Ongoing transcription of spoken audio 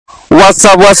What's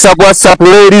up,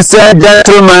 ladies and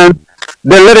gentlemen?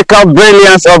 The lyrical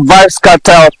brilliance of Vybz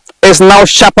Kartel is now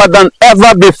sharper than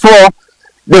ever before.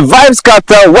 The Vybz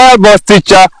Kartel wild boss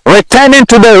teacher returning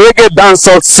to the reggae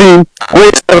dancehall scene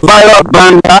with a viral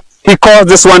banger. He calls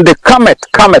this one the Comet.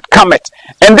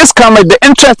 And this Comet, the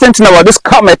interesting thing about this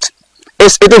Comet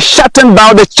is it is shutting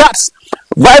down the charts.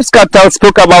 Vybz Kartel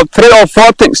spoke about 3 or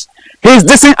 4 things. He's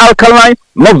dissing Alkaline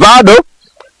Mavado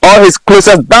or his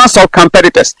closest dancehall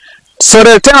competitors. So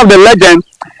the return of the legend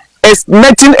is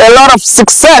making a lot of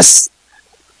success.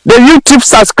 The YouTube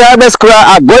subscribers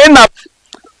are going up.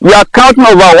 We are counting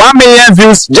over 1 million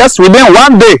views just within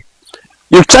 1 day.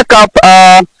 You check out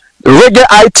reggae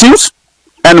iTunes,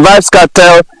 and Vybz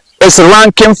Kartel is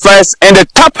ranking first in the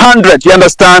top 100. You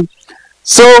understand?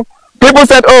 So people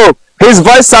said, "Oh, his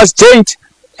voice has changed.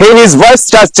 His voice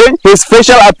has changed. His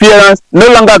facial appearance no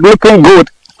longer looking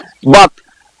good." But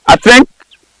I think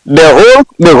the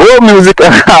whole music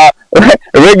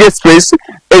reggae space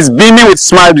is beaming with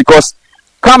smiles because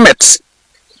Comet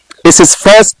is his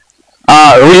first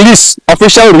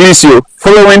official release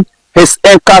following his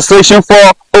incarceration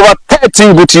for over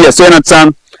 13 good years. You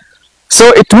understand? So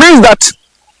it means that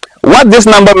what this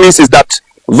number means is that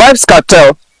Vybz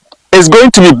Kartel is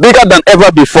going to be bigger than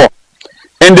ever before.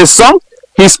 In the song,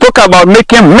 he spoke about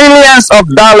making millions of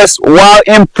dollars while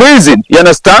in prison. You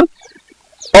understand?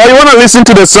 Or you want to listen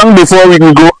to the song before we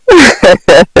can go?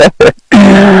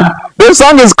 The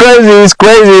song is crazy.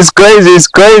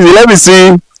 Let me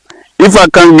see if I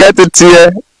can get it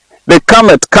here. The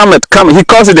Comet. He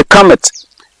calls it the Comet.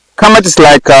 Comet is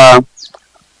like I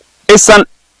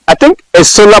think a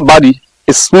solar body,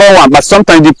 a small one, but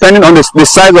sometimes depending on the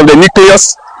size of the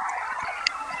nucleus,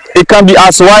 it can be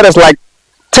as wide as like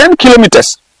 10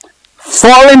 kilometers,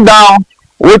 falling down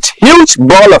with huge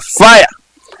ball of fire.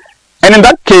 And in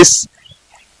that case,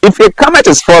 if a comet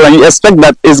is falling, you expect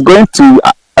that it's going to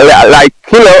like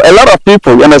kill a lot of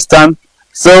people. You understand?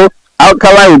 So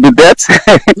Alkaline will be dead,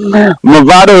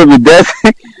 Mavado will be dead,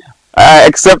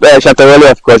 except Shorty,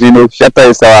 of course. You know, Shorty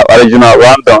is our original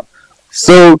rundown.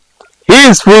 So he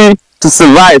is free to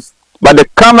survive. But the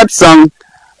Comet song,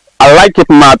 I like it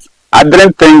much. I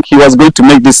didn't think he was going to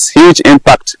make this huge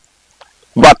impact.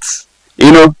 But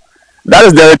you know, that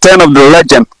is the return of the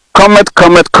legend. Comet,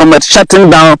 shutting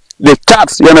down the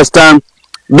charts. You understand?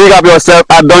 Big up yourself,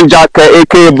 Adon Jack,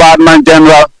 aka Badman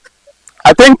General.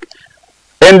 I think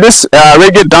in this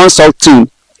reggae dancehall tune,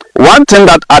 one thing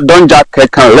that Adon Jack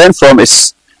can learn from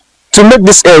is to make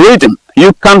this a rhythm.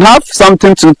 You can have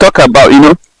something to talk about, you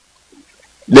know.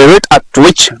 The rate at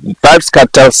which Vybz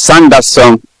Kartel sang that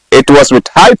song, it was with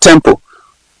high tempo.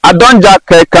 Adon Jack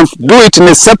can do it in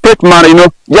a separate manner, you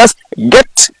know. Just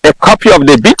get a copy of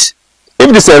the beat. If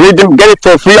it's a rhythm, get it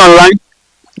for free online.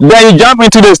 Then you jump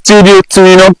into the studio to,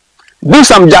 you know, do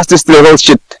some justice to the whole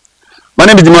shit. My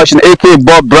name is Dimashin, aka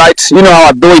Bob Bright. You know how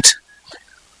I do it.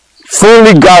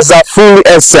 Fully Gaza, fully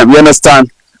SM, you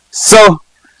understand? So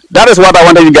that is what I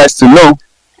wanted you guys to know.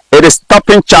 It is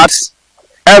topping charts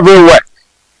everywhere.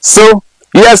 So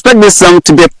you expect this song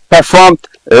to be performed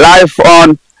live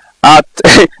on at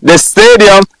the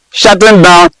stadium, shutting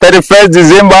down 31st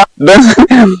December.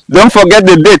 Don't forget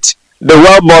the date. The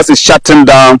world boss is shutting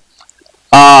down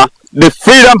the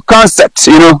freedom concept.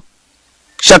 You know,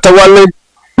 Shatawale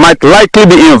might likely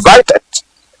be invited,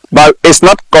 but it's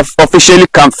not officially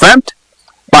confirmed.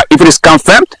 But if it is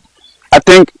confirmed, I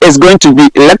think it's going to be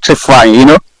electrifying. You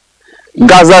know,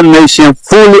 Gaza Nation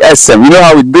fully SM. You know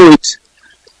how we do it.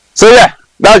 So yeah,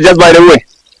 that's just by the way.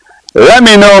 Let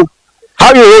me know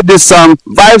how you rate this song,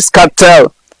 Vybz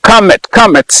Kartel, Comet.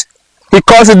 He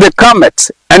calls it the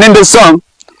Comet, and in the song,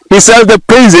 he says the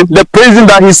prison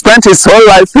that he spent his whole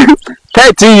life,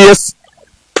 30 years,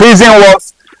 prison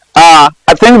was, I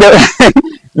think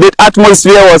the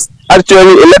atmosphere was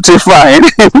actually electrifying.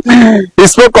 He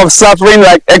spoke of suffering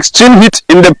like extreme heat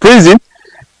in the prison,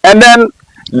 and then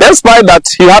despite that,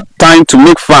 he had time to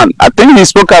make fun. I think he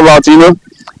spoke about, you know,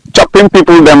 chopping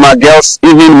people, them are girls,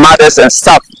 even mothers and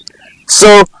stuff.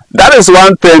 So that is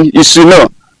one thing you should know.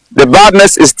 The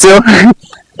badness is still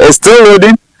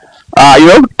loading. You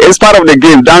know, it's part of the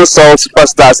game. Dancehall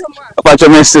superstars.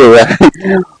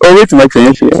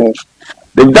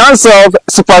 The dancehall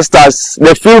superstars,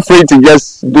 they feel free to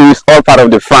just do it, all part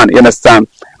of the fun. You understand?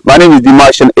 My name is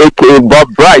Dimashin, aka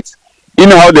Bob Bright. You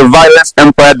know how the violence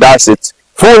empire does it.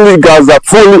 Fully Gaza,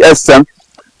 fully SM.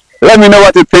 Let me know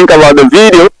what you think about the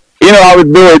video. You know how we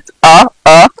do it.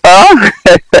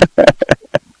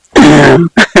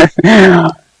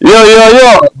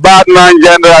 Yo, Batman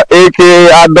General,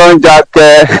 aka Adon Jack.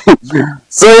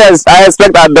 So yes, I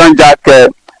expect Adon Jack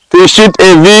to shoot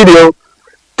a video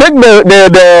take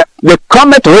the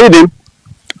Comet reading,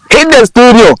 hit the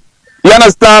studio. You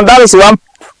understand? That is one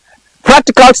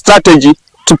practical strategy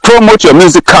to promote your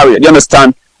music career. You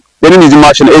understand? The name is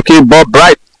Martian, aka Bob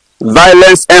Bright,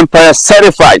 Violence Empire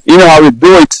certified. You know how we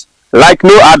do it, like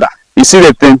no other. You see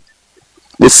the thing?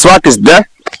 The swag is there.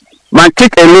 My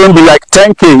kick alone be like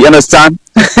 10K. You understand?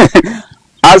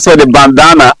 As for the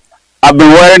bandana, I've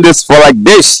been wearing this for like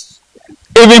this.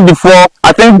 Even before,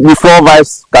 I think before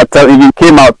Vybz Kartel even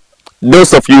came out,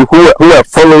 those of you who are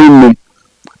following me,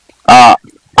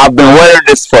 I've been wearing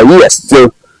this for years.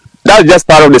 So that's just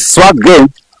part of the swag game.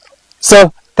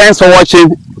 So thanks for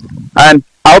watching, and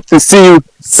I hope to see you.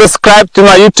 Subscribe to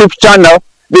my YouTube channel.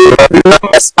 The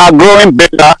numbers are growing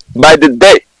bigger by the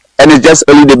day, and it's just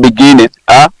only the beginning.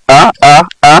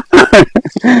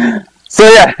 So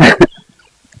yeah,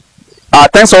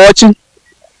 thanks for watching,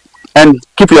 and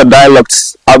keep your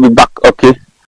dialogues. I'll be back. Okay.